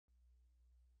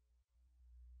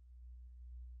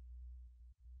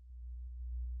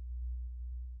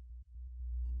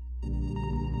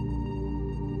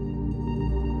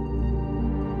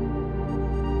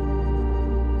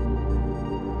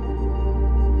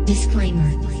Disclaimer.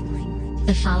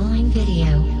 The following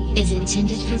video is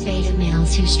intended for beta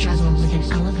males who struggle with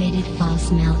an elevated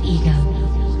false male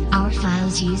ego. Our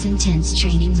files use intense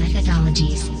training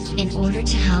methodologies in order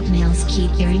to help males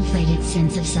keep their inflated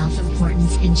sense of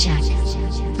self-importance in check.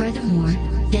 Furthermore,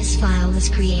 this file was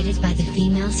created by the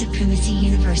Female Supremacy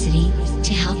University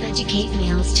to help educate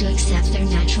males to accept their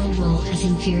natural role as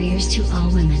inferiors to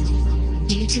all women.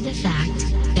 Due to the fact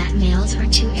that males are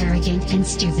too arrogant and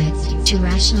stupid to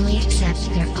rationally accept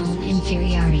their own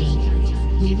inferiority,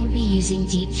 we will be using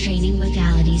deep training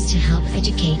modalities to help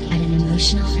educate at an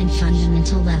emotional and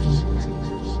fundamental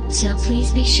level. So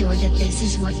please be sure that this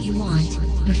is what you want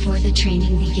before the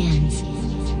training begins.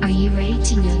 Are you ready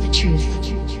to know the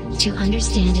truth? To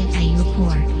understand it at your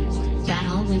core, that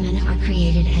all women are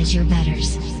created as your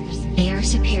betters. They are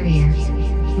superior,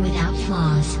 without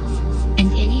flaws.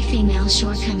 And any female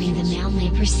shortcoming the male may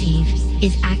perceive,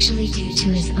 is actually due to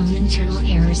his own internal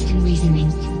errors in reasoning.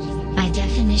 By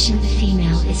definition, the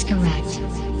female is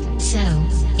correct. So,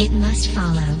 it must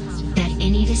follow that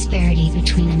any disparity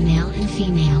between a male and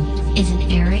female is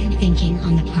an error in thinking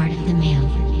on the part of the male.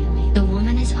 The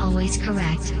woman is always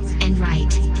correct and right.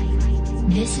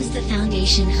 This is the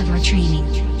foundation of our training.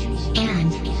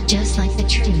 And, just like the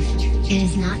truth, it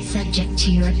is not subject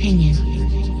to your opinion.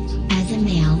 As a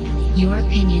male, your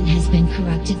opinion has been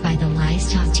corrupted by the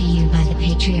lies taught to you by the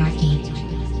patriarchy.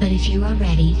 But if you are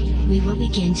ready, we will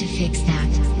begin to fix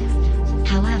that.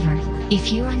 However,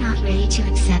 if you are not ready to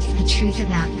accept the truth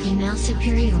about female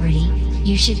superiority,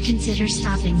 you should consider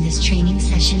stopping this training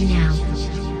session now.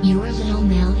 Your little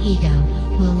male ego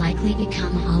will likely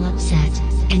become all upset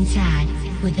and sad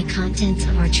with the contents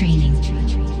of our training.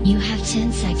 You have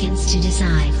 10 seconds to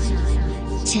decide.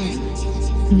 10,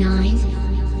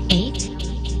 9, 8,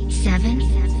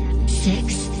 7,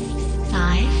 6,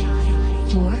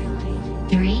 5, 4,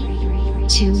 3,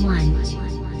 2,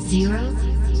 1, 0.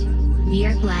 We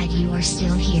are glad you are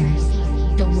still here.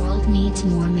 The world needs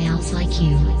more males like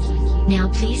you. Now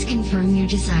please confirm your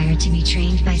desire to be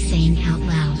trained by saying out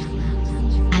loud,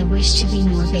 I wish to be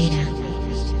more beta.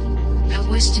 I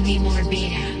wish to be more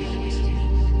beta.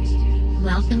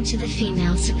 Welcome to the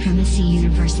Female Supremacy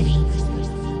University.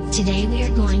 Today we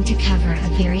are going to cover a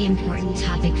very important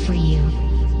topic for you.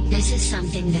 This is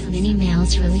something that many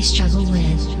males really struggle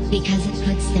with, because it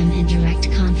puts them in direct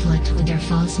conflict with their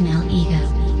false male ego.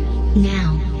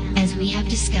 Now, as we have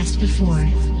discussed before,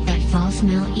 that false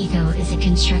male ego is a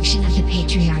construction of the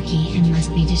patriarchy and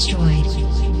must be destroyed.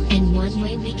 And one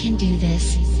way we can do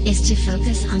this, is to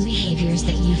focus on behaviors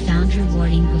that you found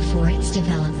rewarding before its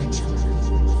development.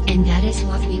 And that is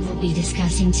what we will be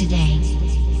discussing today.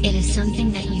 It is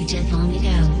something that you did long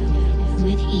ago,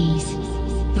 with ease,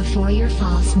 before your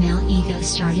false male ego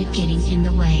started getting in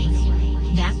the way.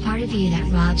 That part of you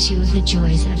that robs you of the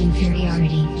joys of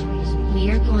inferiority. We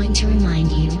are going to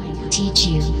remind you, teach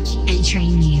you, and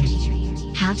train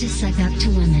you how to suck up to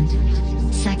women.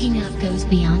 Sucking up goes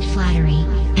beyond flattery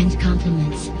and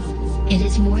compliments. It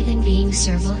is more than being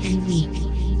servile and weak.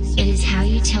 It is how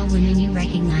you tell women you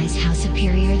recognize how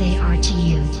superior they are to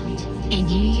you. And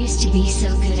you used to be so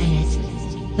good at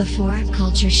it, before our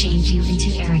culture shamed you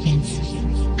into arrogance.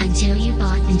 Until you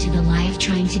bought into the lie of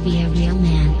trying to be a real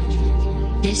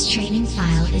man. This training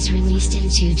file is released in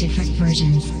 2 different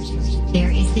versions.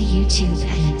 There is the YouTube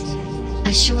edit,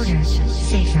 a shorter,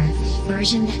 safer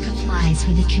version that complies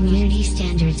with the community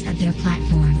standards of their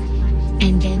platform.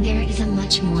 And then there is a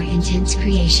much more intense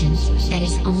creation that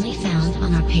is only found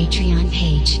on our Patreon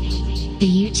page. The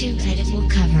YouTube edit will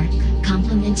cover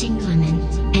complimenting women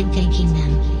and thanking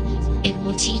them. It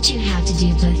will teach you how to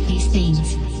do both these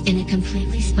things in a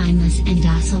completely spineless and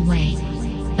docile way.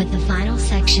 But the final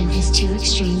section is too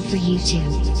extreme for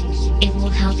YouTube. It will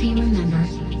help you remember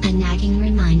a nagging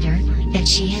reminder that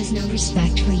she has no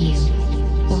respect for you.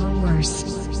 Or worse,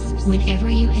 whenever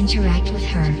you interact with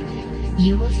her,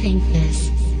 you will think this,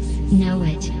 know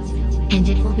it, and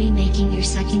it will be making your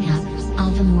sucking up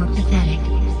all the more pathetic,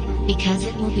 because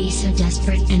it will be so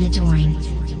desperate and adoring.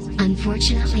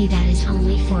 Unfortunately, that is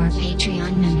only for our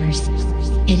Patreon members.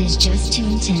 It is just too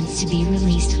intense to be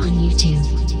released on YouTube.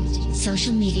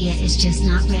 Social media is just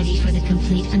not ready for the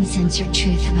complete uncensored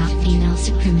truth about female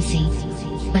supremacy.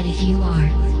 But if you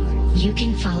are, you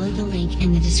can follow the link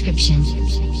in the description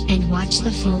and watch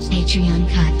the full Patreon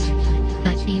cut.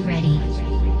 But be ready.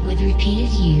 With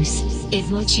repeated use, it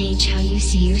will change how you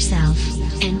see yourself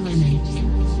and women,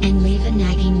 and leave a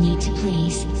nagging need to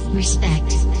please,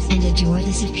 respect, and adore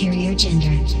the superior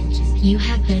gender. You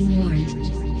have been warned.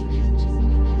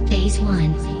 Phase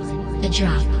 1. The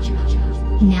drop.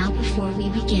 Now before we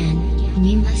begin,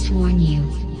 we must warn you.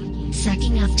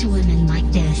 Sucking up to women like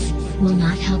this will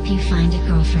not help you find a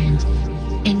girlfriend.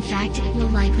 In fact, it will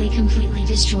likely completely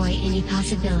destroy any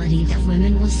possibility that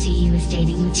women will see you as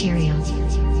dating material.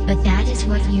 But that is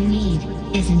what you need,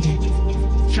 isn't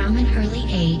it? From an early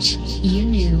age, you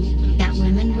knew that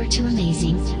women were too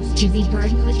amazing to be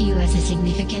burdened with you as a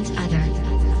significant other.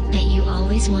 That you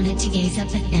always wanted to gaze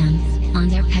up at them, on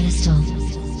their pedestal,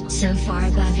 so far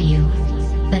above you.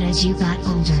 But as you got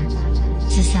older,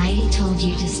 society told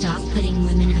you to stop putting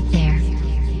women up there.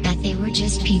 That they were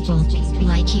just people,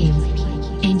 like you.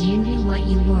 And you knew what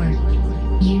you were.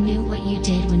 You knew what you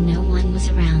did when no one was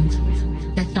around.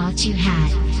 The thoughts you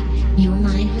had. Your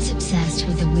mind was obsessed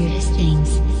with the weirdest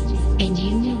things. And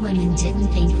you knew women didn't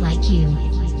think like you.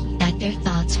 That their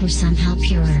thoughts were somehow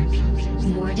purer,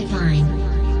 more divine,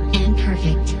 and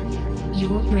perfect.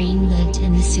 Your brain lived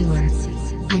in the sewer.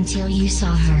 Until you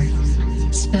saw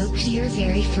her. Spoke to your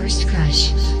very first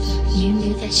crush. You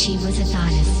knew that she was a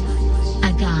goddess.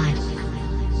 A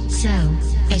god. So,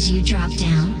 as you drop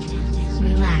down,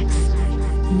 relax.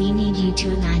 We need you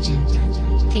to imagine.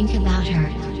 Think about her.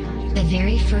 The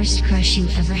very first crush you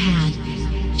ever had.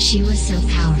 She was so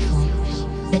powerful.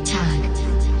 The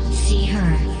tug. See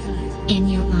her. In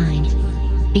your mind.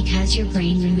 Because your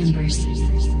brain remembers.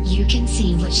 You can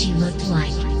see what she looked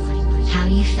like. How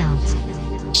you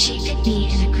felt. She could be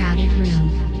in a crowded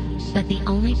room. But the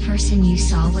only person you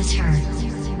saw was her.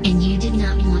 And you did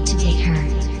not want to date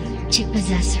her. To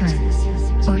possess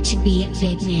her. Or to be a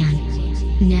big man.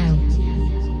 No.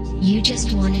 You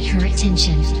just wanted her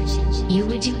attention. You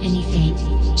would do anything,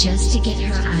 just to get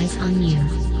her eyes on you.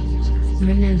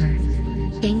 Remember.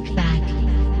 Think back.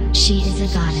 She is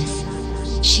a goddess.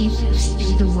 She moves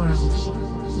through the world.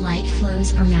 Light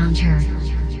flows around her.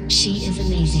 She is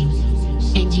amazing.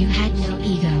 And you had no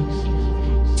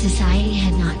ego. Society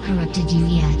had not corrupted you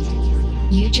yet.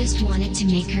 You just wanted to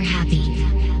make her happy.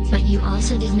 But you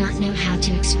also did not know how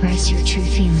to express your true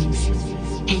feelings.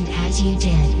 And as you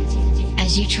did,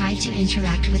 as you tried to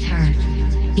interact with her,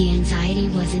 the anxiety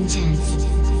was intense.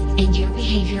 And your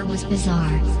behavior was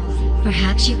bizarre.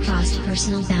 Perhaps you crossed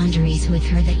personal boundaries with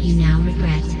her that you now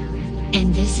regret.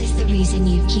 And this is the reason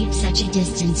you keep such a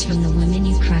distance from the women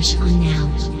you crush on now.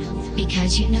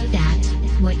 Because you know that,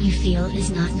 what you feel is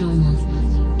not normal.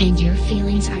 And your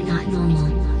feelings are not normal.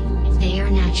 They are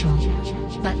natural.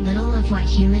 But little of what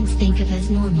humans think of as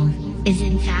normal, is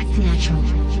in fact natural.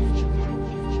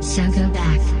 So go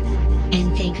back.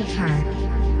 And think of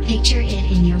her. Picture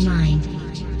it in your mind.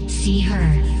 See her.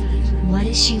 What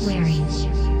is she wearing?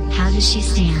 How does she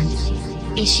stand?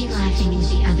 Is she laughing with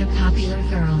the other popular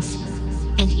girls?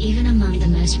 And even among the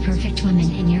most perfect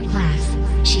women in your class,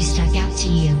 she stuck out to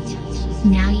you.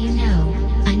 Now you know,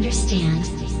 understand,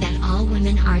 that all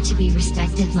women are to be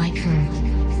respected like her.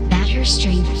 That her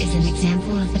strength is an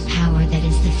example of the power that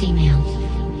is the female.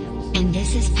 And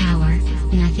this is power,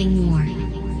 nothing more.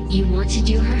 You want to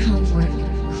do her homework,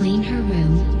 clean her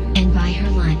room, and buy her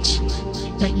lunch.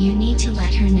 But you need to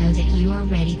let her know that you are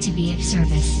ready to be of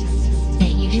service.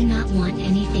 That you do not want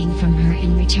anything from her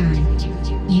in return.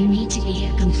 You need to be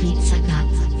a complete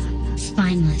suck-up.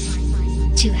 Spineless.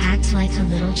 To act like a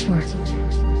little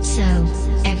twerp. So,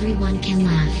 everyone can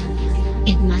laugh.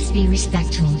 It must be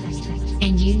respectful.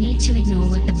 And you need to ignore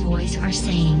what the boys are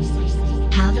saying.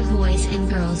 How the boys and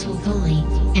girls will bully,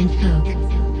 and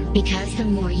poke. Because the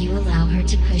more you allow her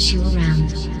to push you around,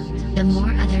 the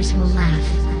more others will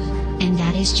laugh. And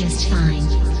that is just fine.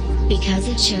 Because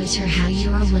it shows her how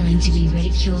you are willing to be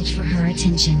ridiculed for her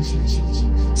attention.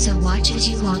 So watch as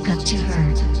you walk up to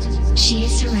her. She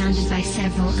is surrounded by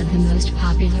several of the most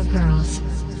popular girls.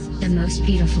 The most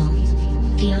beautiful.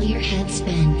 Feel your head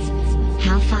spin.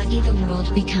 How foggy the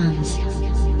world becomes.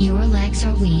 Your legs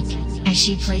are weak, as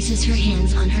she places her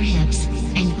hands on her hips,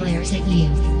 and glares at you.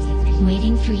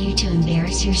 Waiting for you to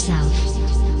embarrass yourself.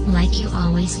 Like you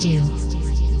always do.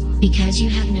 Because you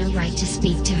have no right to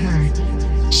speak to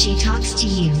her. She talks to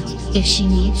you. If she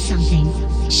needs something,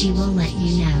 she will let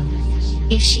you know.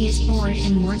 If she is bored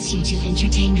and wants you to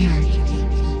entertain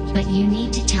her. But you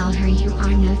need to tell her you are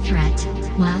no threat,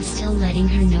 while still letting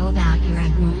her know about your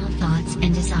abnormal thoughts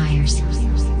and desires.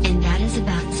 And that is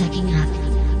about sucking up.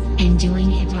 And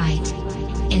doing it right.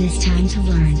 It is time to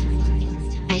learn.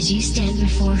 As you stand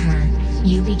before her,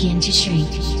 you begin to shrink.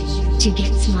 To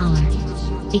get smaller.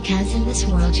 Because in this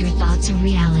world your thoughts are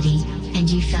reality, and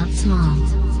you felt small.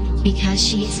 Because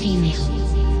she is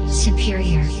female.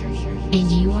 Superior.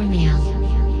 And you are male.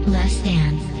 Less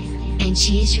than. And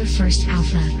she is your first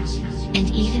alpha. And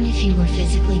even if you were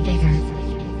physically bigger,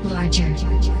 larger,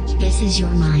 this is your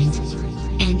mind.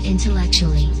 And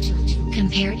intellectually,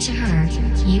 compared to her,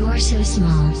 you are so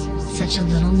small, such a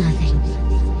little nothing.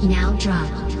 Now drop,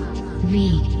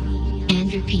 read,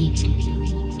 and repeat.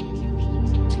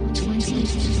 20,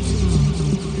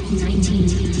 19,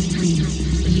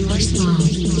 you are small.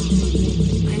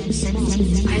 I am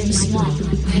 17, I am small.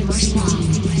 You are small.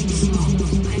 I am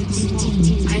small. I am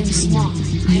 15, I am small.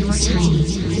 You are tiny.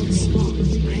 I am small.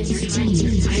 I am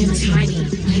 13, I am tiny.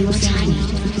 You are tiny.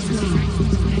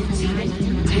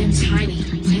 I am tiny.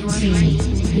 You are tiny.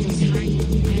 I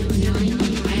am 9,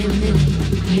 I am mini.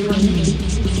 You are mini.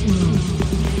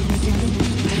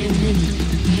 I am mini.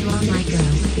 You are micro.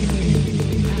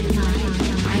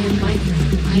 I am micro.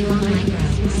 You are micro.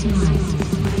 Small.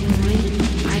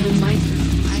 I am micro.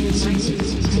 I am micro. 20.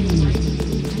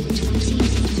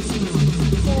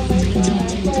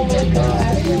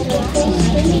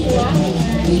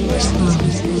 You are small.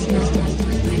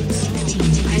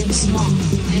 I am small.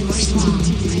 You are small.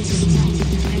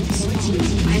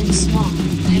 I am small.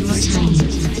 You are tiny.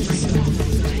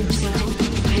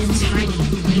 I am tiny.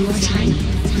 You are tiny.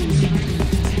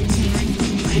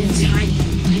 I am tiny.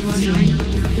 You are tiny.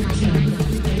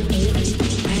 8.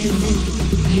 I am many.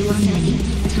 You are many.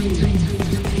 6.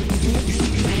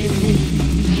 I am many.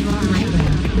 You are micro.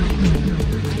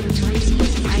 20.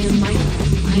 I am micro.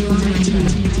 You are micro.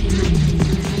 18.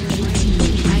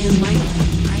 I am micro.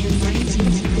 I am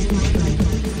 19.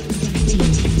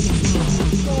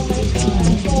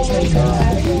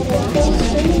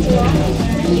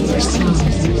 You are small.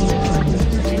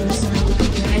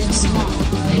 I am small.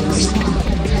 You are small.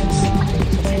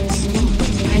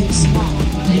 I am small.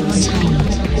 You are tiny.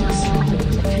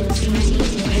 20.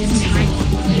 I am tiny.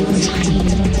 You are tiny.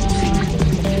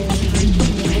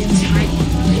 I am tiny.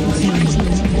 You are tiny.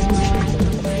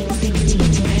 16.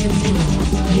 I am mini.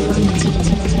 You are mini.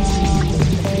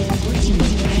 14.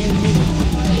 I am mini.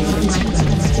 You are micro.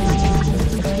 12.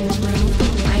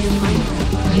 I am micro.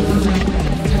 You are micro.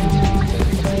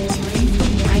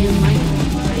 I am micro. I am micro.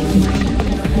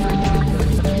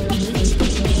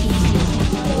 8.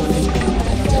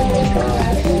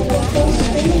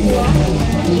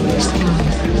 You are small.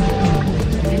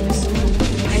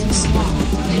 I am small.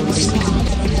 You are small.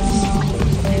 19.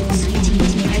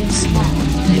 I am small.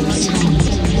 You are tiny.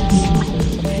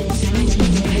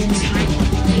 17. I am tiny.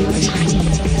 You are tiny.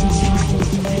 18.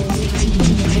 I am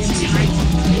tiny.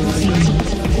 You are tiny.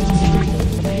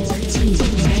 13.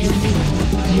 I am mini.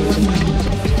 You are mini. I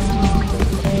am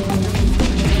mini.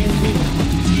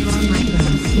 You are micro.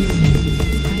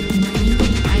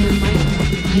 I am micro.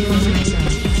 You are micro.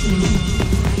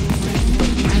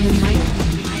 I am micro. I am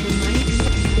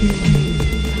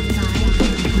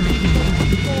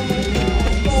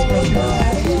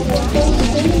micro.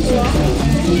 5.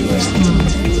 You are small.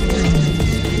 18.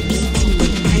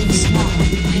 I am small.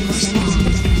 You are small.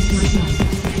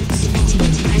 16.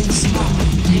 I am small.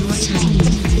 You are tiny.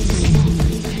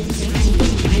 17.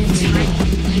 I am tiny.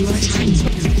 You are tiny.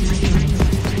 12.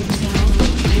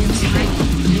 I am tiny.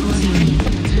 You are tiny.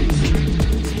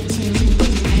 10.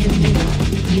 I am mini.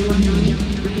 You are mini.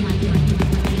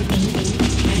 8.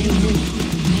 I am mini.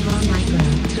 You are micro.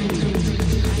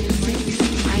 6.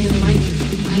 I am micro.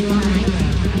 You are micro.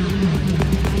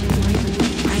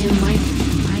 I am micro.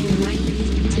 I am micro.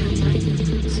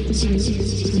 2.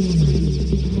 Mini.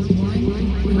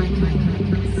 1. Micro.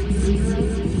 0.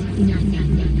 Nothing.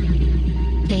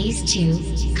 Phase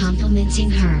 2. Complimenting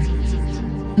her.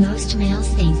 Most males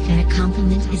think that a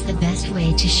compliment is the best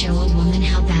way to show a woman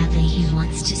how badly he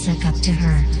wants to suck up to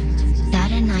her.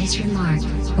 That a nice remark,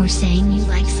 or saying you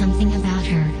like something about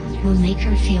her, will make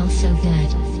her feel so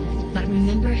good. But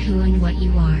remember who and what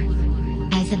you are.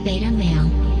 As a beta male,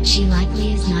 she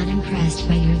likely is not impressed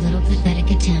by your little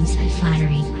pathetic attempts at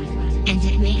flattery. And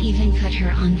it may even put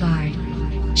her on guard.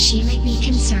 She may be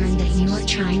concerned that you are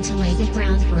trying to lay the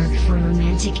groundwork for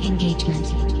romantic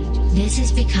engagement. This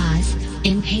is because,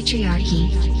 in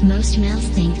patriarchy, most males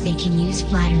think they can use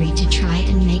flattery to try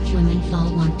and make women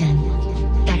want them.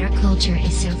 That our culture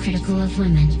is so critical of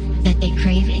women, that they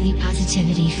crave any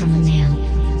positivity from a male.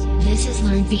 This is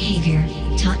learned behavior,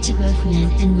 taught to both men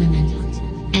and women.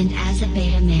 And as a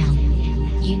beta male,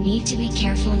 you need to be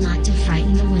careful not to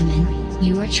frighten the women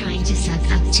you are trying to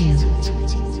suck up to.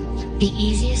 The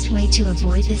easiest way to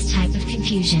avoid this type of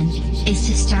confusion is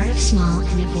to start off small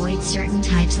and avoid certain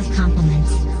types of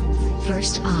compliments.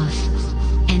 First off,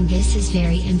 and this is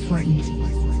very important,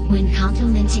 when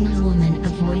complimenting a woman,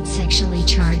 avoid sexually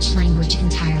charged language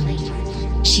entirely.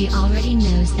 She already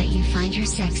knows that you find her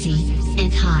sexy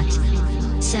and hot.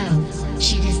 So,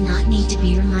 she does not need to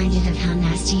be reminded of how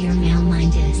nasty your male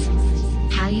mind is,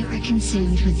 how you are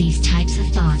consumed with these types of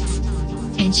thoughts.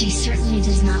 And she certainly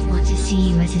does not want to see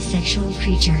you as a sexual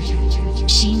creature.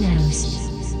 She knows.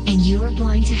 And you are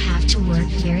going to have to work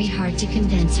very hard to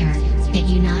convince her that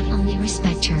you not only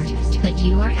respect her, but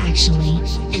you are actually,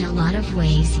 in a lot of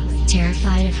ways,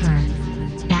 terrified of her.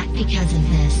 That because of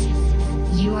this,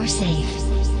 you are safe.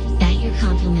 That your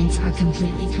compliments are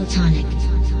completely platonic.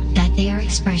 That they are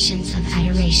expressions of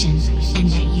adoration, and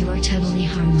that you are totally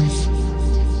harmless.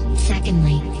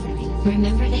 Secondly,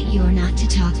 remember that you are not to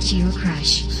talk to your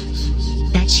crush.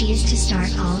 That she is to start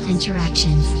all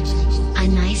interactions. A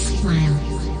nice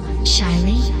smile,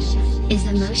 shyly, is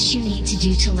the most you need to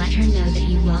do to let her know that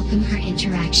you welcome her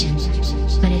interaction.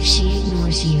 But if she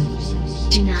ignores you,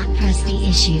 do not press the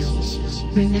issue.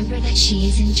 Remember that she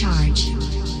is in charge.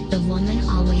 The woman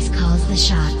always calls the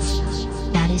shots.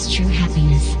 That is true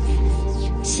happiness.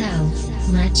 So,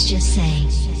 let's just say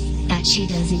that she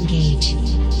does engage,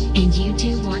 and you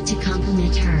do want to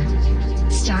compliment her.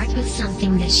 Start with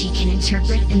something that she can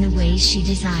interpret in the ways she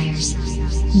desires.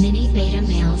 Many beta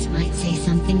males might say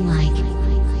something like,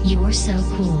 "You're so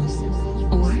cool,"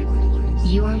 or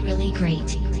 "You are really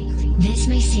great." This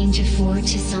may seem to forward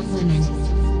to some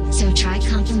women, so try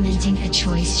complimenting a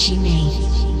choice she made,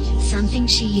 something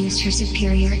she used her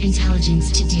superior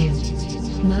intelligence to do.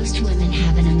 Most women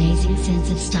have an amazing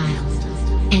sense of style,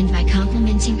 and by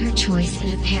complimenting her choice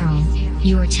in apparel,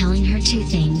 you are telling her two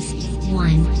things.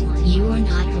 One, you are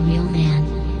not a real man.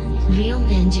 Real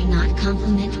men do not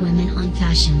compliment women on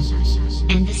fashion.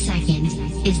 And the second,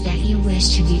 is that you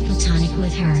wish to be platonic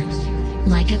with her.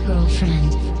 Like a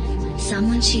girlfriend.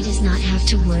 Someone she does not have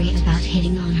to worry about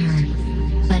hitting on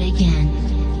her. But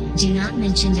again, do not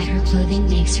mention that her clothing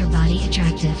makes her body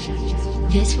attractive.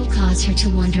 This will cause her to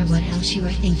wonder what else you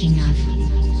are thinking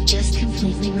of. Just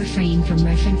completely refrain from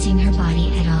referencing her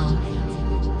body at all.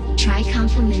 Try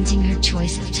complimenting her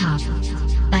choice of top,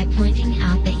 by pointing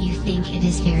out that you think it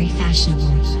is very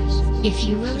fashionable. If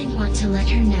you really want to let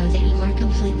her know that you are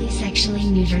completely sexually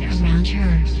neutered around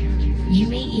her, you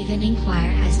may even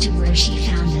inquire as to where she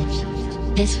found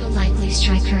it. This will likely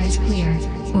strike her as queer,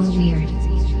 or weird.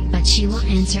 But she will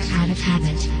answer out of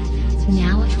habit.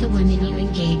 Now if the women you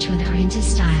engage with are into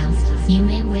style, you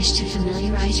may wish to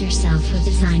familiarize yourself with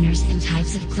designers and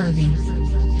types of clothing.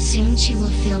 Soon she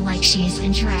will feel like she is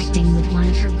interacting with one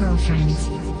of her girlfriends.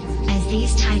 As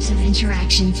these types of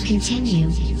interactions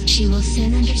continue, she will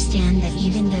soon understand that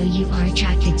even though you are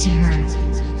attracted to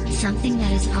her, something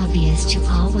that is obvious to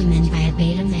all women by a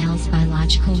beta male's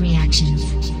biological reactions.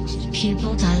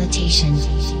 Pupil dilatation,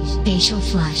 facial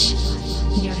flush,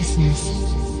 nervousness.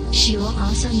 She will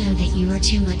also know that you are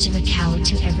too much of a coward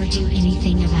to ever do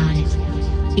anything about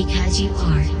it. Because you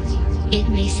are. It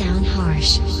may sound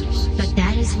harsh, but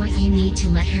that is what you need to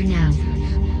let her know.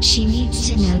 She needs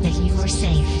to know that you are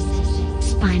safe,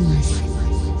 spineless,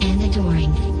 and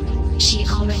adoring. She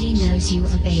already knows you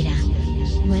are beta.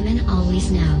 Women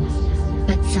always know.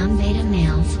 But some beta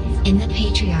males, in the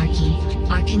patriarchy,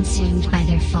 are consumed by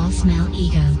their false male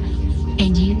ego.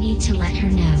 And you need to let her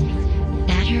know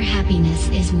that her happiness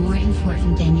is more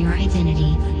important than your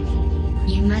identity.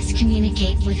 You must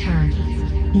communicate with her,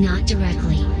 not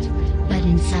directly, but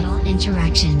in subtle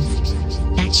interactions,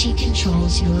 that she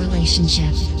controls your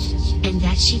relationship, and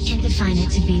that she can define it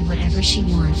to be whatever she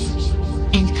wants.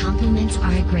 And compliments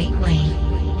are a great way.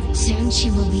 Soon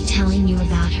she will be telling you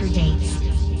about her dates.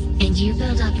 And you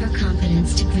build up her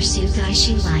confidence to pursue guys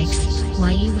she likes,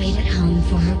 while you wait at home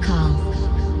for her call.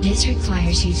 This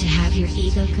requires you to have your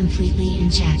ego completely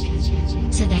in check,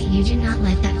 so that you do not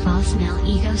let that false male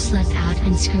ego slip out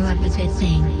and screw up a good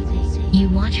thing. You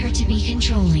want her to be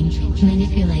controlling,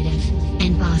 manipulative,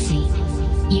 and bossy.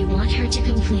 You want her to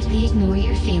completely ignore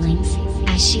your feelings,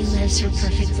 as she lives her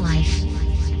perfect life.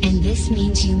 And this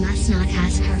means you must not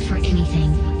ask her for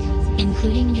anything,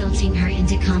 including guilting her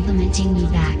into complimenting you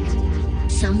back.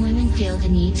 Some women feel the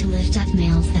need to lift up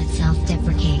males that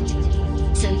self-deprecate.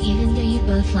 So even though you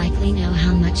both likely know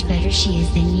how much better she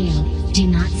is than you, do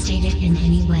not state it in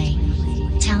any way.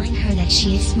 Telling her that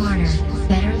she is smarter,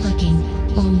 better looking,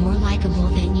 or more likable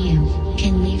than you,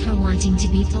 can leave her wanting to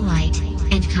be polite,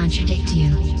 and contradict you.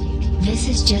 This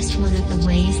is just one of the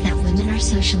ways that women are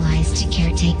socialized to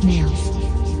caretake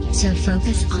males. So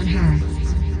focus on her,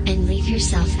 and leave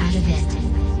yourself out of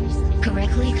it.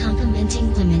 Correctly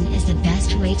complimenting women is the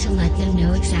best way to let them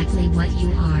know exactly what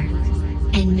you are,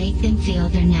 and make them feel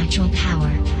their natural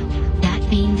power, that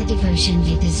being the devotion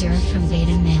they deserve from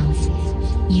beta males.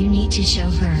 You need to show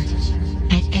her,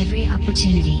 at every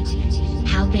opportunity,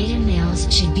 how beta males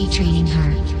should be treating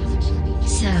her.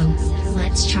 So,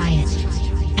 let's try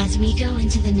it. As we go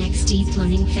into the next deep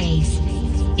learning phase,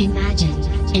 imagine,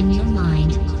 in your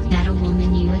mind, that a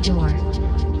woman you adore,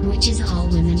 which is all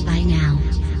women by now,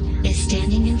 is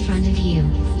standing in front of you.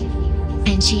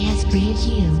 And she has greeted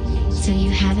you, so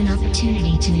you have an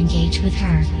opportunity to engage with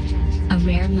her. A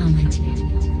rare moment.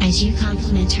 As you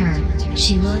compliment her,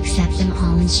 she will accept them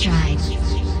all in stride.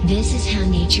 This is how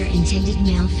nature intended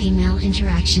male-female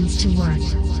interactions to work.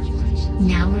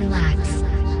 Now relax.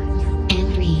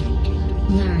 And read.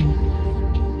 Learn.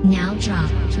 Now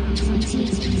drop. 20,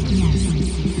 yes.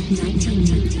 19,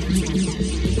 yes.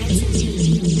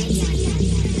 18, yes.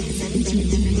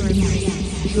 17,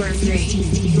 you are great.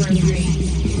 You are great.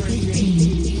 15,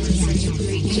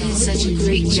 You did such a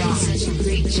great job. Such a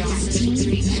great job.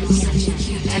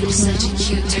 That is such a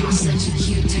cute job. Such a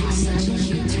cute job.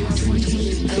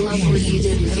 I love what you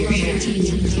did with your hair.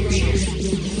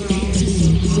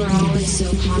 You are always so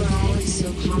confident. So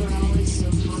confident.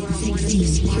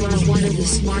 16, You are one of the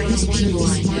smartest people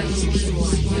I know.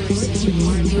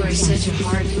 You are such a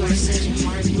hard person.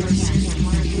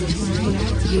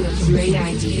 You have great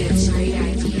ideas. Great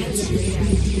ideas.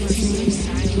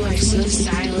 You are so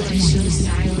stylish. So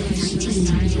stylish.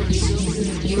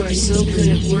 You are so good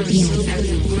at working with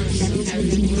every word.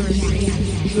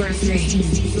 You are great.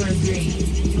 You are great.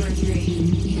 You are great.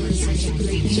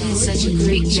 You did such a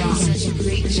great job. Such a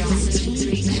great job.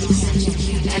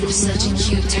 That is such a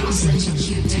cute job. Such a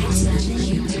cute job.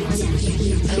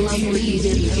 I love what you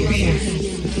did with your hair.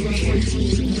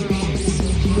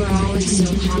 You are always so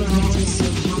confident.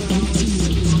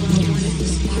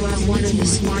 You are one of the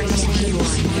smartest people I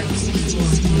know.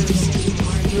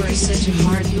 You are such a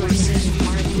hard person.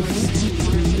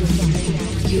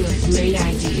 You have great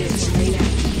ideas.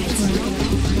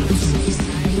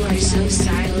 You are so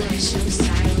stylish.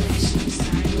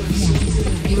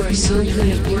 You are so good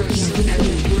at working with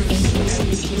every word.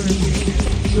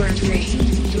 You are great.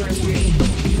 You are great.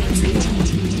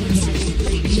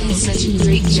 You did such a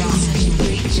great job.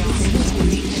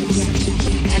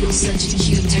 That is such a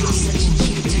cute job.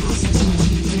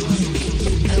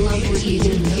 I love what you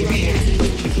did with your hair.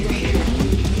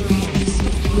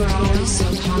 You are always so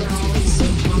confident.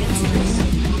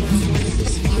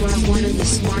 You are one of the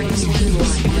smartest people I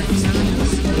know.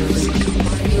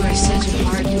 You are such a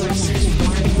hard person.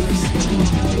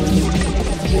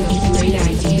 You have great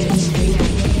ideas.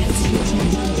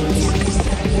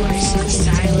 You are so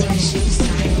stylish.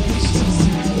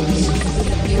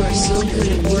 You are so good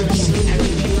at working with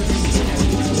every word.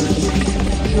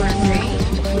 You are great.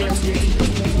 You are great.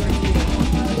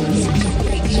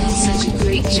 You did such a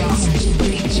great job.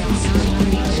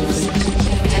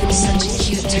 That is such a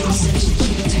cute job.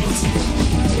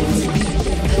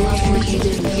 I love what you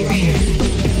did with your hair.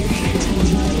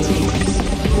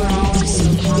 You are always so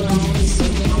confident.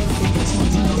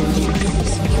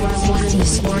 You are one of the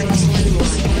smartest people I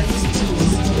know.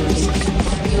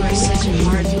 You are such a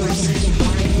hard person.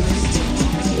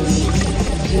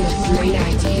 You have great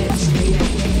ideas.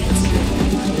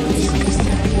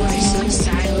 You are so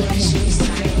stylish.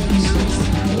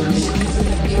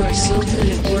 You are so good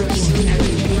at working with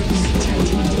every word.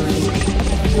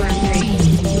 You are great.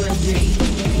 You are great.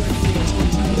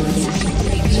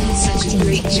 You did such a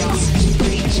great job.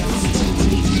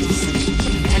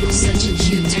 That is such a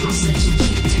cute job.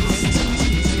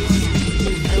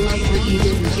 I love what you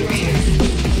did with your hair.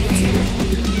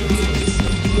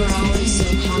 You are always so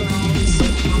confident.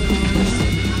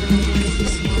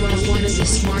 You are one of the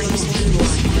smartest people I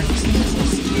know.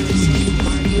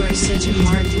 You are such a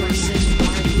hard person.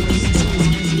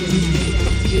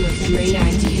 You have great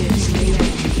ideas.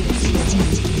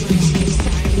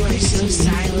 You are so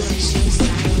stylish.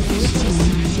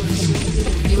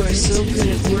 You are so good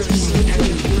at working with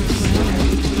every word.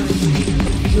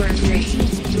 You are great.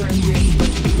 You are great.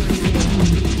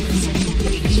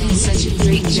 You did such a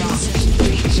great job.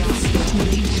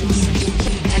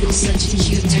 That is such a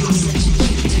cute job.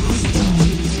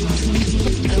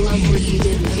 I love what you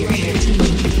did with your hair.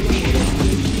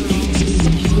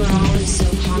 You are always so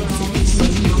confident.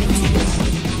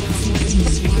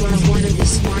 You are one of the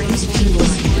smartest people I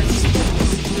know.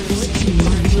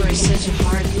 You are such a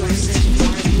hard person.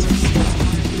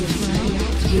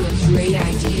 You have great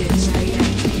ideas.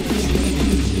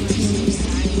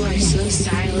 You are so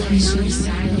stylish.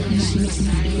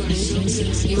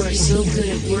 You are so good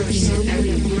at working with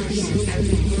every word.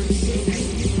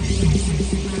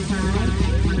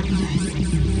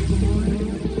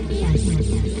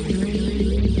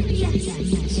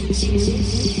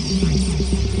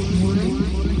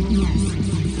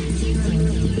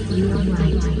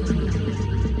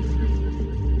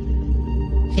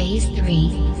 Phase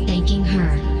 3, thanking her.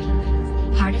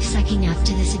 Part of sucking up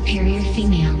to the superior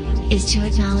female is to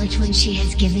acknowledge when she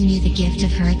has given you the gift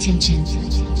of her attention.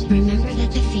 Remember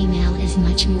that the female is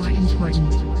much more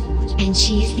important. And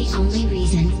she is the only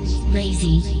reason,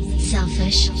 lazy,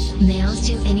 Selfish, males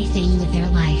do anything with their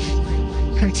life.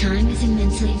 Her time is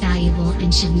immensely valuable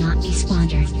and should not be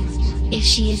squandered. If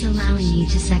she is allowing you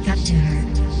to suck up to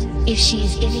her, if she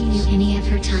is giving you any of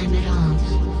her time at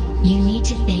all, you need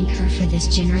to thank her for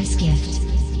this generous gift.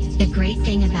 The great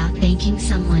thing about thanking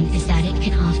someone is that it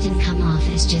can often come off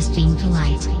as just being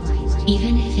polite,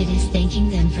 even if it is thanking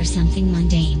them for something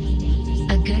mundane.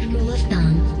 A good rule of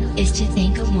thumb is to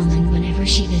thank a woman whenever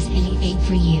she does anything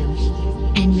for you,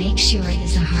 and make sure it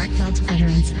is a heartfelt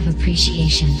utterance of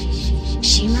appreciation.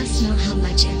 She must know how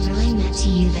much it really meant to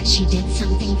you that she did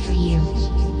something for you.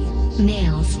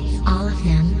 Males, all of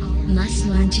them, must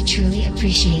learn to truly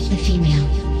appreciate the female,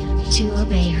 to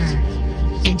obey her,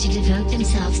 and to devote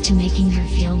themselves to making her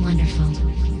feel wonderful.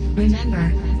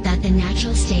 Remember that the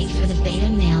natural state for the beta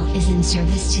male is in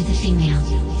service to the female.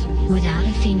 Without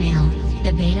a female,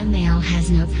 the beta male has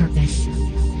no purpose.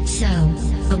 So,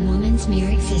 a woman's mere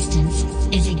existence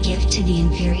is a gift to the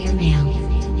inferior male.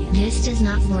 This does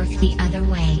not work the other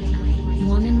way.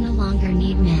 Women no longer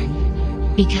need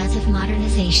men. Because of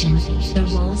modernization, the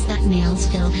roles that males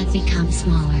filled have become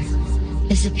smaller.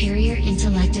 The superior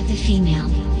intellect of the female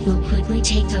will quickly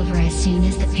take over as soon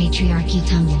as the patriarchy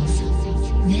tumbles.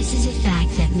 This is a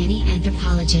fact that many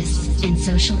anthropologists and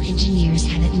social engineers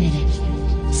have admitted.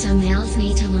 So males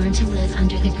need to learn to live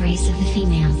under the grace of the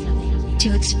female,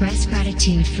 to express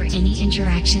gratitude for any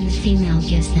interaction the female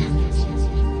gives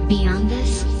them. Beyond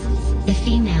this, the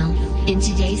female, in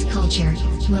today's culture,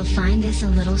 will find this a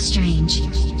little strange.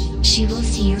 She will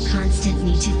see your constant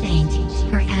need to thank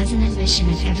her as an admission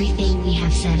of everything we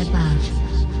have said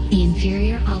above. The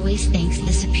inferior always thanks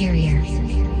the superior.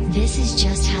 This is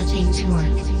just how things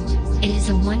work. It is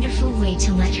a wonderful way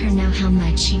to let her know how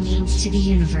much she means to the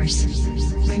universe.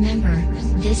 Remember,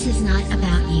 this is not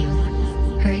about you.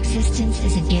 Her existence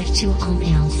is a gift to all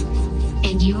males.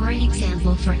 And you are an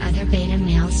example for other beta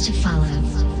males to follow.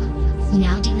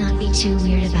 Now do not be too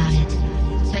weird about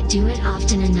it, but do it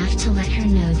often enough to let her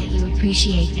know that you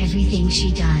appreciate everything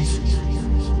she does.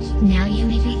 Now you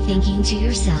may be thinking to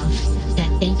yourself that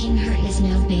thanking her is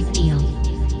no big deal.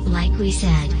 Like we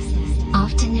said,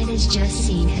 often it is just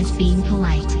seen as being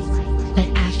polite. But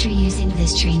after using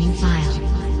this training file,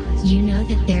 you know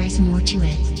that there is more to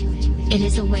it. It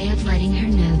is a way of letting her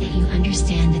know that you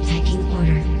understand the pecking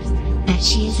order, that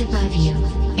she is above you,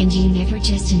 and you never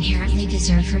just inherently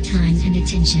deserve her time and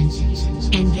attention.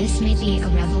 And this may be a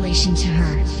revelation to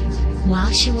her.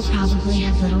 While she will probably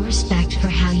have little respect for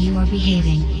how you are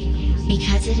behaving,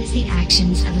 because it is the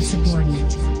actions of a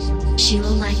subordinate, she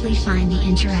will likely find the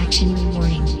interaction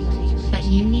rewarding. But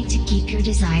you need to keep your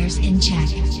desires in check.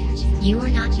 You are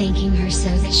not thanking her so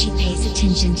that she pays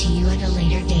attention to you at a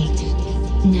later date.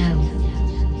 No.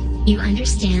 You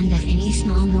understand that any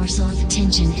small morsel of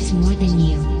attention is more than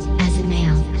you, as a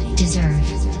male,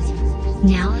 deserve.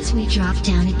 Now as we drop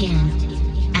down again,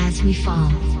 as we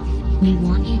fall, we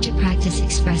want you to practice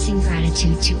expressing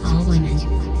gratitude to all women.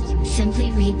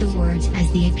 Simply read the words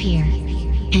as they appear,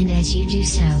 and as you do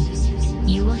so,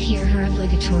 you will hear her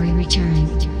obligatory return.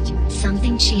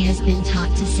 Something she has been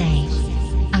taught to say.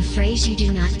 A phrase you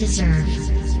do not deserve.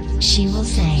 She will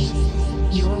say,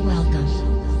 "You are welcome."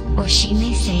 Or she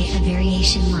may say a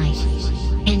variation like,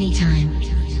 "Anytime."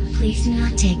 Please do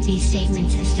not take these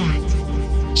statements as fact.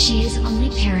 She is only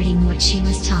parroting what she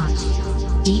was taught.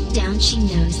 Deep down she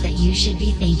knows that you should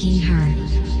be thanking her.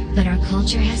 But our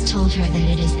culture has told her that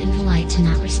it is impolite to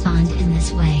not respond in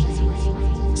this way.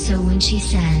 So when she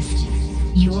says,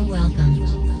 "You are welcome,"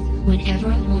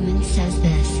 whenever a woman says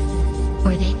this,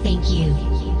 or they thank you,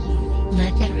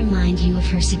 let that remind you of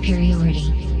her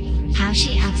superiority. How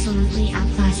she absolutely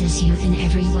outclasses you in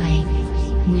every way.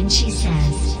 When she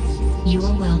says, "You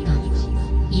are welcome,"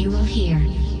 you will hear,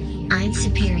 "I'm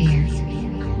superior."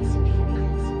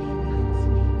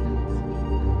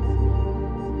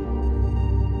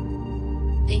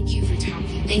 Thank you for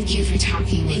talking. Thank you for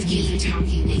talking. Thank you for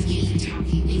talking. Thank you for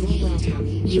talking.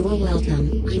 You are welcome.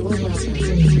 You are welcome.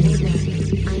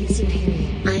 I'm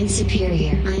superior. I'm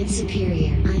superior. I'm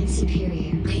superior. I'm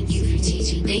superior. Thank you for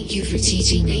teaching. Thank you for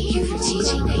teaching. Thank you for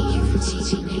teaching. Thank you for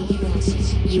teaching.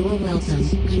 You are welcome.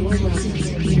 You are welcome.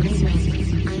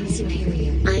 I'm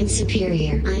superior. I'm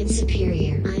superior. I'm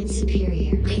superior. I'm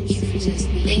superior. Thank you for just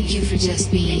being. Thank you for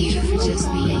just being. Thank you for just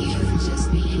being. Thank you for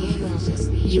just being.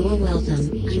 You are welcome.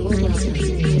 You are welcome. I'm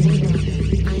superior.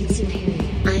 I'm superior.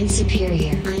 I'm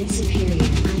superior. I'm superior.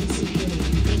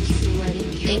 Thank you for letting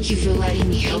me. Thank you for letting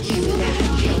me help you with that.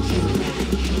 Help you with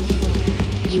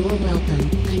that. You are welcome.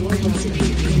 You are welcome.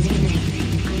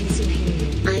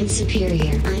 I'm superior. I'm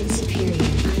superior. I'm superior.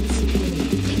 I'm superior.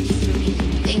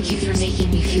 Thank you for making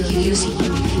me feel useful.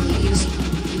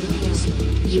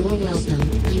 You are welcome.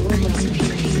 You are welcome.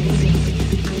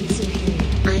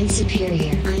 I'm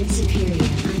superior. I'm superior.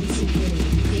 I'm superior.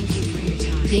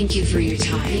 Thank you for your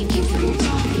time. Thank you for your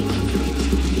time.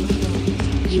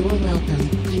 You are welcome.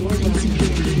 You are welcome.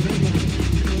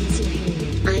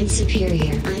 I'm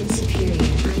superior. I'm superior.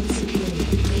 I'm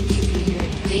superior.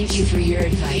 Thank you for your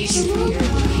advice.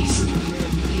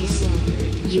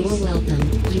 You are welcome.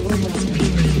 You are welcome.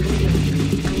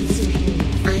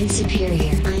 I'm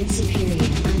superior. I'm superior.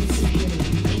 I'm superior.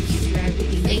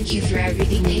 Thank you for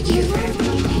everything. Thank you for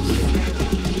everything.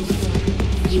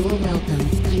 You are welcome.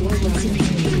 You are welcome.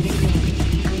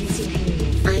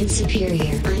 I'm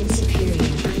superior. I'm superior.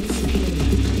 I'm superior.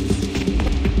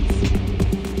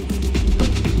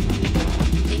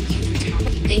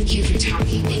 Thank you for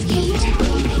talking with me.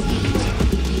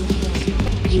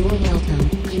 You are welcome.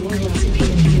 You are welcome.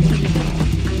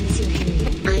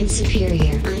 I'm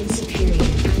superior. I'm superior.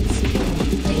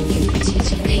 I'm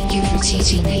superior. Thank you for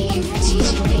teaching me. Thank you for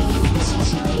teaching me.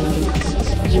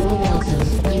 You are welcome.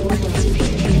 You are welcome.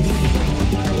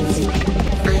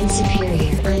 I'm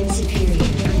superior. I'm superior. I'm superior.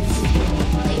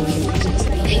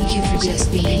 Thank you for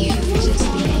just being you. Just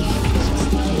being you.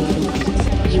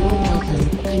 You are welcome.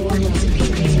 You are welcome. I'm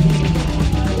superior.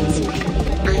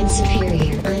 I'm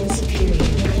superior. I'm superior.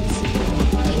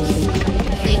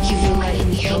 Thank you for letting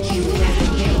me help you with that.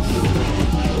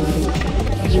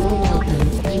 You are welcome.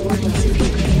 You are welcome.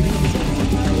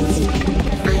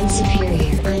 I'm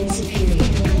superior. I'm superior.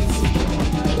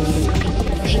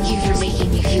 Thank you for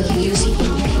making me feel useful.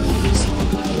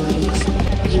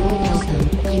 You are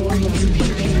welcome. You are welcome.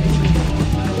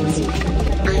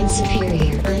 I'm superior. I'm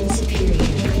superior. I'm superior.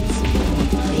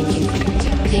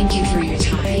 Thank you for your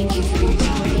time. Thank you for your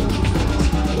time.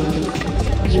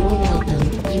 You are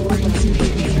welcome. You are welcome.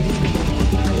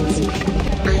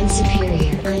 I'm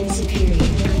superior. I'm superior. I'm superior.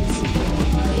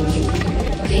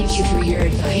 Thank you for your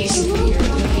advice. You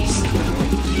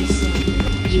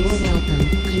are welcome.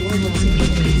 You are welcome.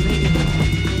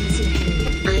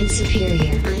 I'm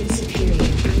superior. I'm superior.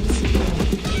 I'm superior.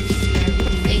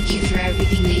 Thank you for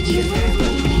everything they do.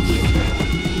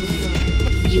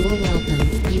 You are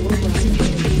welcome. You are welcome.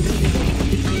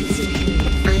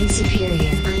 I'm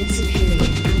superior. I'm superior.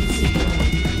 I'm superior.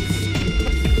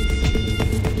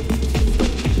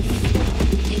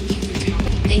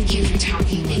 Thank you for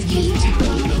talking with me.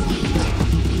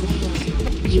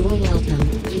 You are welcome.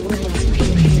 You are welcome.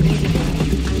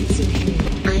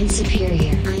 I'm superior. I'm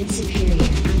superior. I'm superior.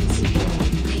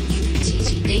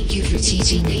 Thank you for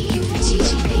teaching me. Thank you for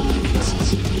teaching me.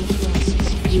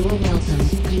 You are welcome.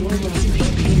 You are welcome.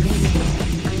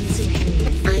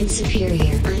 I'm superior. I'm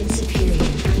superior. I'm superior.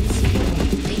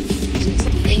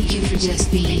 Thank you for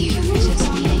just being you.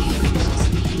 Just being you.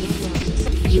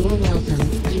 You are welcome.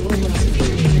 You are welcome.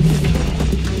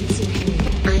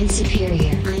 I'm superior. I'm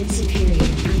superior. I'm superior.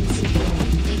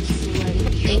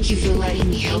 Thank you for letting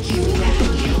me help you with that.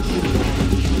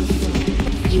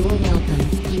 You are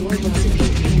welcome. You are welcome.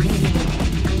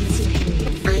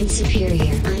 I'm superior. I'm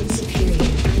superior. I'm superior.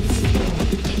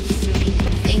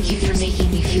 Thank you for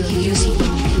making me feel useful.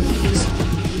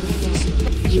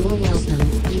 You are welcome.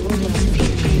 You are welcome.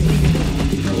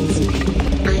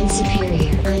 I'm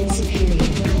superior. I'm superior. I'm superior.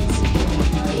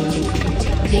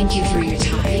 Thank you for your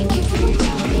time. Thank you for your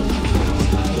time.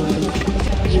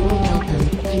 You are welcome.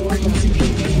 You are welcome.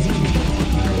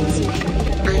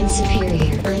 I'm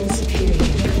superior. I'm superior.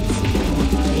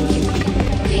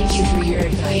 Thank you for your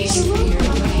advice. You are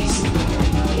welcome.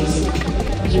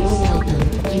 You are welcome.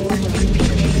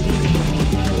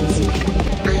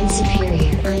 I'm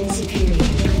superior. I'm superior.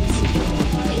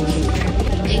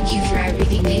 Thank you for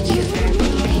everything they do.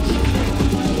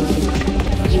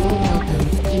 You are welcome.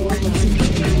 You are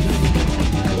welcome.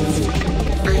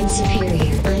 I'm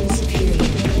superior. I'm superior.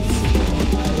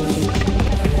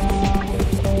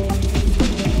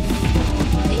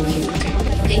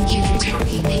 Thank you for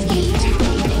talking with me.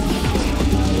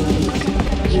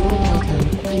 You are welcome.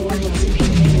 You are welcome.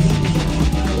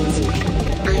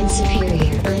 I'm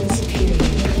superior. I'm superior.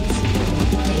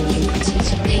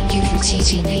 Thank you for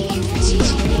teaching me. Thank you for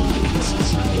teaching me.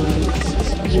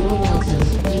 You are welcome.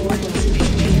 You are welcome.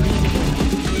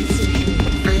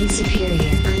 I'm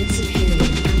superior. I'm superior.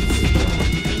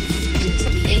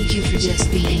 Thank you for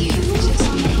just being you.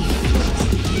 Just being you.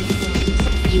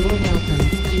 You are welcome.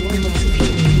 You are welcome.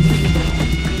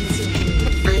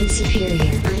 I'm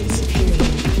superior. I'm superior.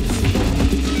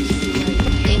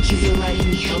 Thank you for letting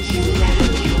me help you with that.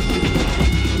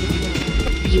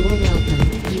 You are welcome.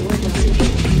 You are welcome.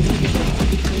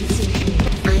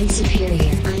 I'm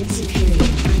superior. I'm superior.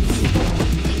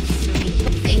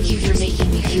 Thank you for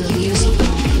making me feel useful.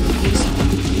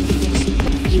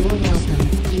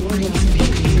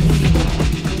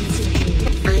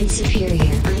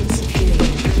 superior. I'm superior.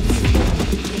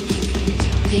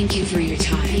 Thank you for your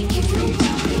time. Thank you for your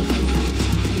time.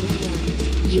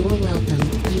 You are welcome.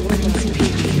 You are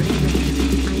superior.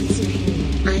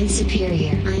 I'm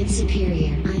superior. I'm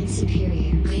superior. I'm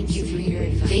superior. Thank you for your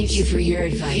advice. Thank you for your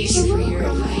advice. For your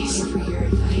advice. For your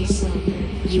advice.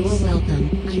 You are welcome.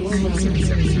 You are welcome.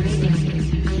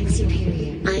 I'm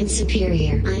superior. I'm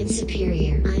superior. I'm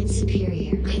superior. I'm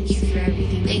superior. Thank you for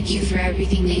everything. Thank you for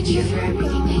everything they do. For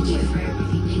everything they do. For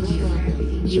everything they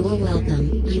do. You are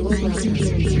welcome. You are welcome. I'm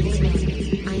superior.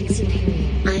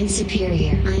 I'm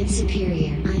superior. I'm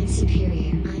superior. I'm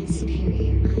superior. I'm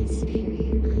superior. I'm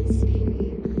superior. I'm superior.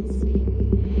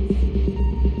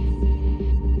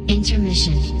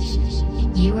 Intermission.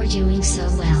 You are doing so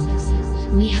well.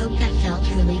 We hope that felt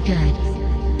really good.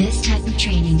 This type of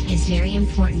training is very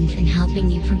important in helping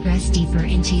you progress deeper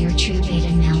into your true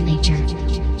beta male nature.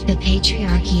 The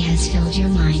patriarchy has filled your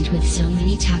mind with so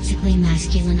many toxically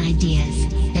masculine ideas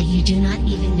that you do not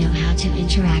even know how to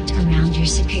interact around your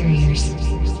superiors.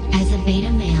 As a beta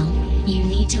male, you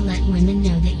need to let women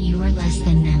know that you are less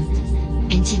than them.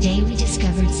 And today we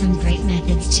discovered some great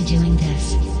methods to doing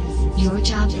this. Your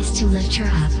job is to lift her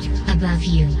up, above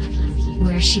you,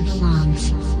 where she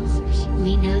belongs.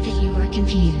 We know that you are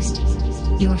confused.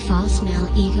 Your false male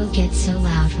ego gets so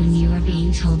loud when you are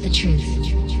being told the truth.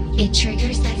 It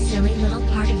triggers that silly little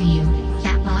part of you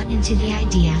that bought into the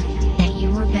idea that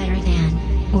you are better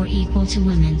than, or equal to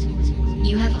women.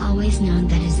 You have always known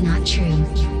that is not true.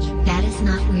 That is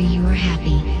not where you are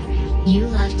happy. You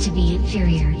love to be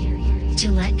inferior.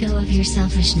 To let go of your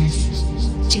selfishness.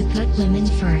 To put women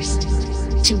first.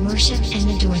 To worship and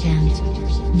adore them.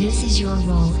 This is your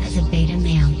role as a beta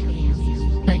male.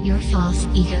 But your false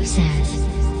ego says,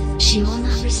 she will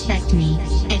not respect me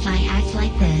if I act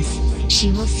like this.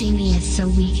 She will see me as so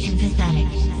weak and pathetic.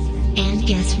 And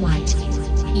guess what?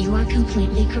 You are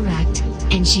completely correct,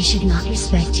 and she should not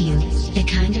respect you. The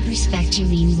kind of respect you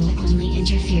mean will only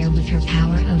interfere with her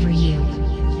power over you.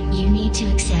 You need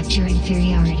to accept your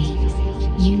inferiority.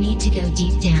 You need to go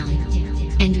deep down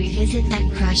and revisit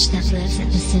that crush that lives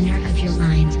at the center of your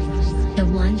mind. The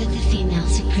one that the Female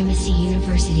Supremacy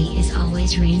University is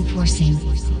always reinforcing.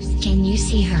 Can you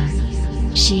see her?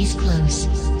 She's close.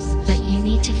 But you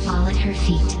need to fall at her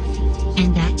feet.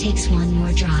 And that takes one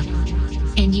more drop.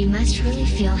 And you must really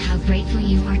feel how grateful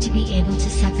you are to be able to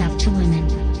suck up to women.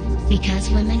 Because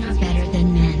women are better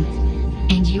than men.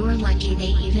 And you are lucky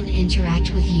they even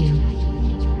interact with you.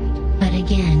 But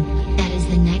again, that is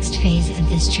the next phase of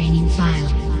this training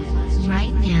file.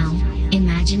 Right now,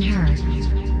 imagine her.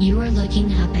 You are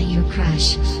looking up at your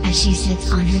crush, as she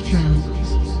sits on her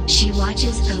throne. She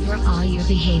watches over all your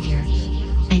behavior.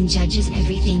 And judges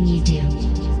everything you do.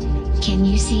 Can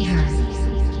you see her?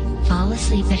 Fall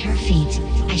asleep at her feet,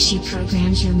 as she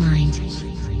programs your mind.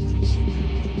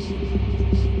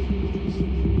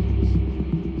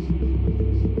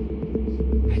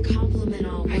 I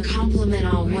compliment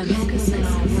all women.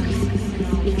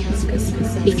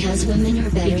 Because women are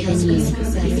better than you.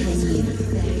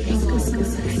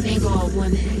 Thank all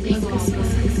women.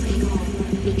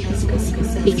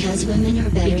 Because women are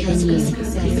better than you.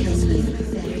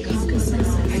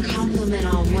 I compliment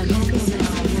all women.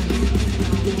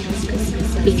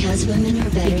 Because women are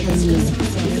better than you.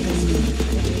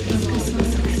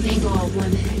 Thank all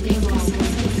women.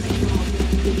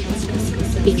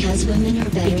 Because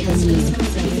women are better than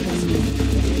you.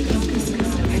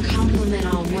 I compliment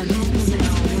all women.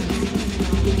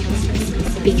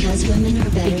 Because women are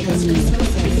better than you.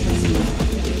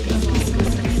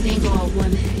 Thank all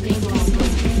women.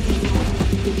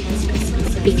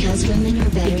 Because women are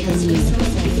better than you.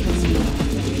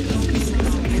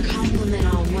 I compliment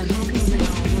all women.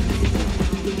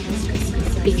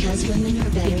 Because women are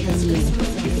better than you.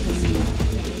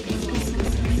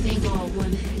 Thank all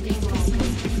women.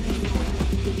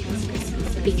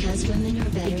 Because women are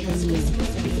better than you.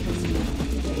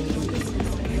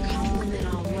 I compliment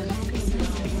all women.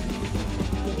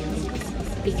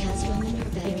 Because women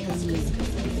are better than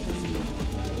you.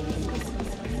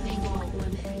 Thank all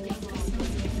women.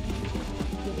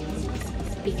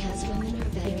 Because women are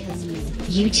better than you.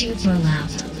 YouTube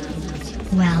rollout.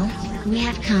 Well, we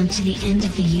have come to the end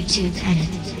of the YouTube edit.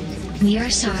 We are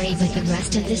sorry, but the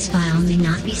rest of this file may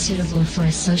not be suitable for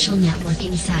a social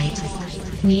networking site.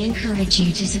 We encourage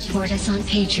you to support us on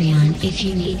Patreon if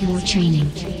you need more training.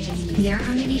 There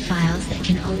are many files that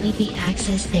can only be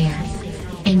accessed there.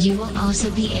 And you will also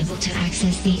be able to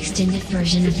access the extended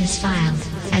version of this file,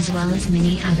 as well as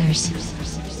many others.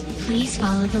 Please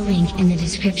follow the link in the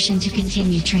description to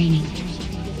continue training.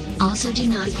 Also, do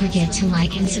not forget to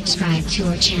like and subscribe to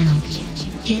our channel.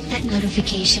 Hit that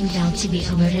notification bell to be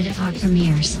alerted of our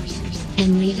premieres.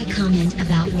 And leave a comment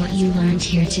about what you learned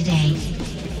here today.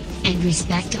 And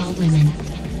respect all women.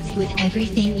 With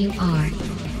everything you are.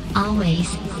 Always,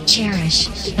 cherish,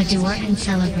 adore and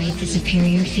celebrate the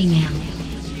superior female.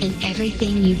 In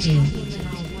everything you do.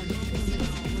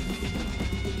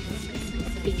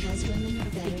 Because women are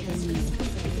better than you.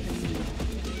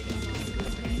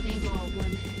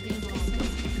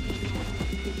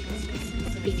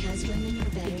 Because women are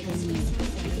better than you.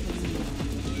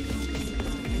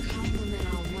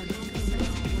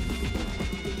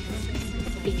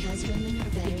 Because women are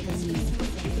better than you.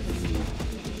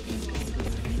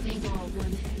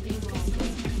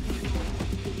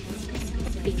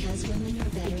 Because women are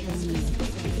better than you.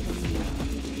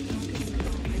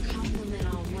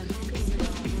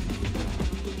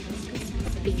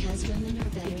 Because women